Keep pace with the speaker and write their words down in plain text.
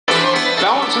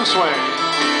Balance and swing.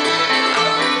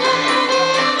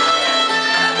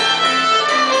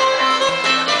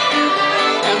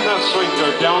 And that swing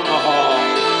go down the hall.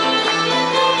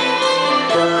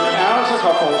 Turn as a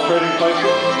couple, trading places.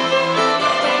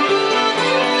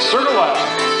 Circle left.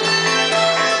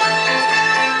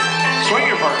 Swing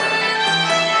your partner.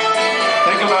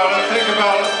 Think about it, think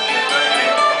about it.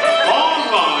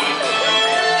 Long line.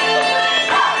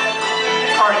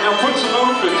 All right, now put some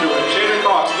oomph into it. Shade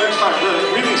across. Next time,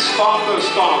 really stomp those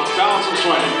stomps. Balance and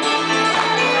swing.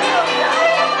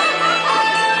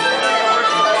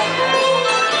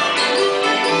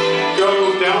 Go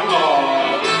down the hall.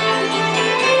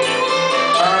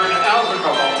 Turn as a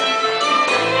couple.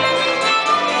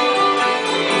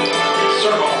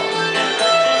 Circle.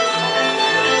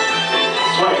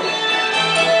 Swing.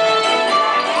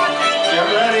 Get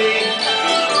ready.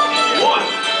 1,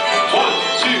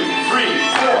 2, 3,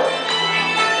 4.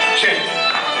 Change.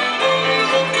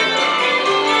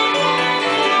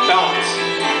 Balance.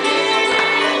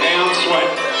 And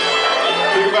swing.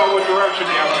 Think about what direction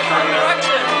you have to turn there.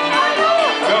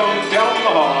 Go down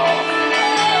the hall.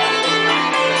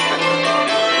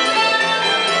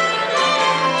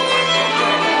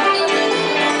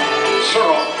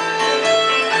 Circle.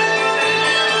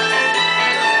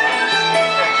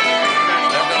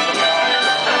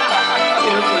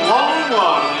 In long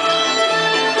line.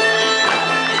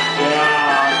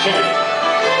 Yeah, change.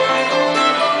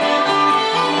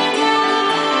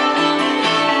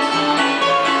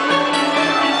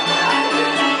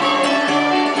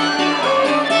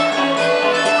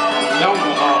 Down the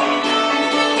hall.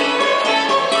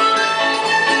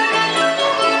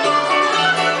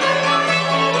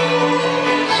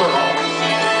 Circle.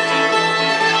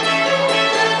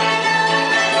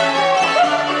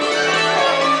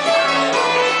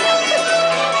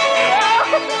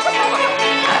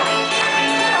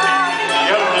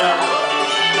 Get him there.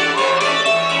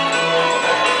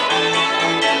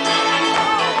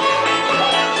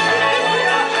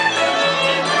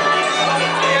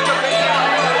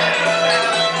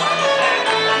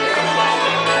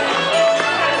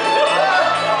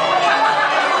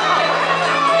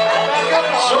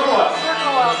 Circle up.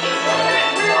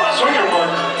 Swing your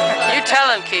partner. You tell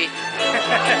him, Keith.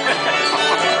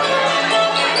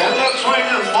 And that swing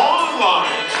in long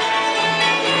line.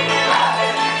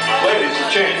 Ladies,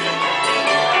 change.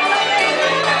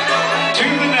 To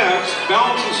the next,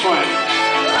 balance and swing.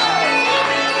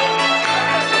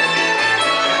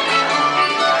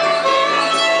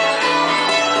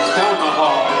 Down the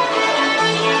hall.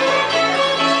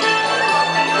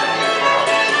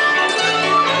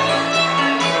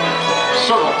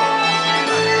 Circle.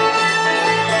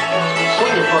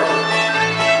 Swing your partner.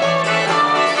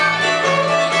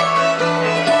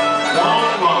 Long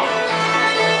line.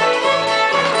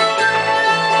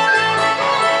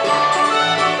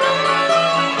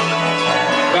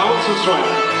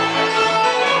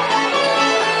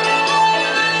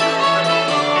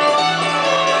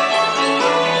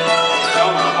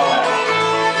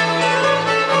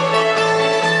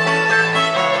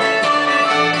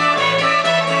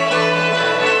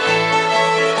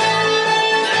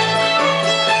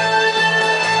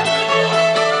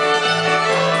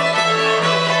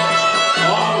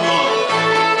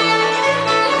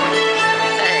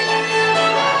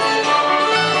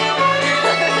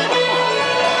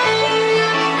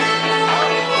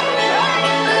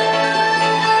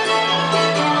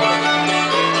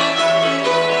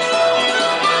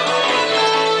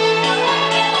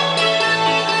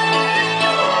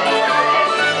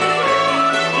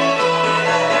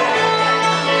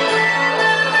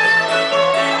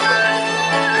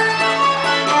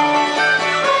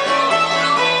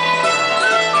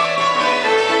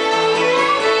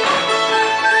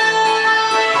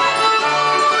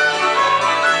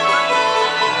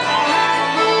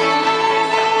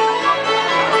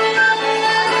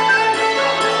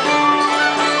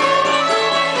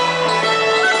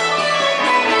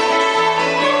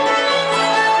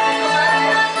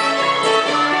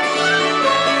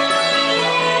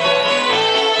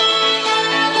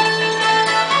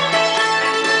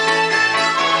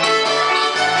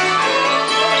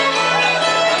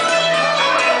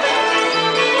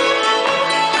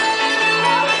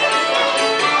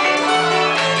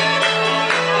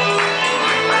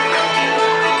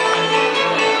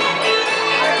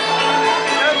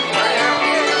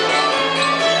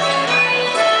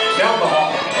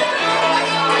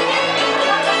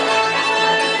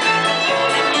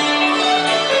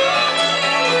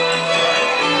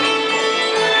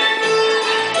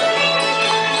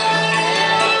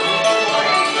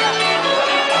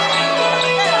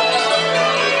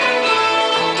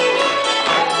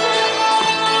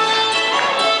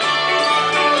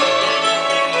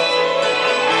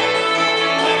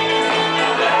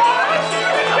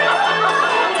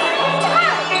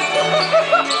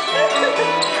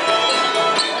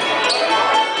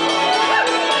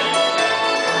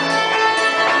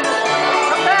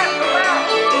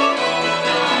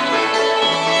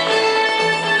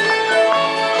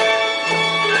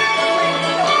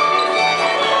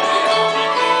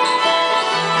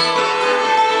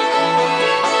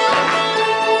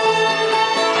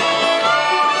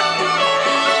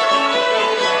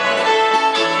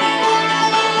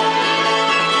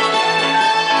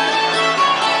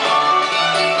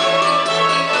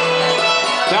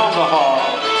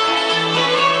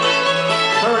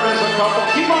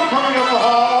 couple. Keep on coming up the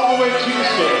hall all the way to the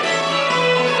stage.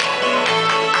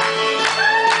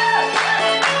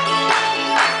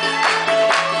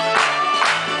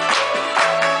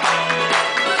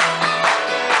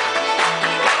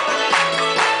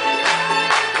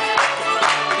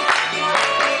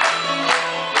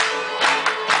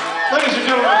 Ladies and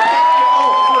gentlemen,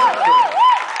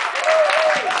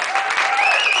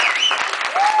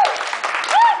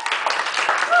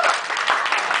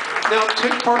 now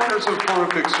take partners and form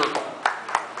a big circle.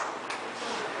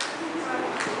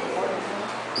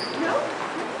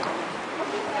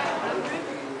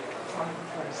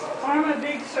 Form a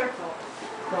big circle.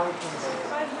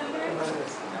 500.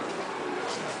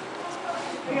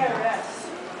 We gotta rest.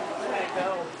 I gotta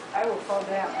go. I will fall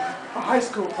down. A high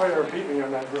school player beat me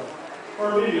on that drill.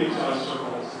 Or medium-sized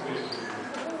circles, basically.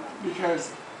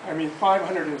 Because, I mean,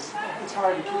 500 is, it's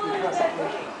hard to keep your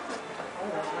concentration.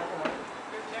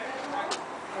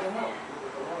 I don't know.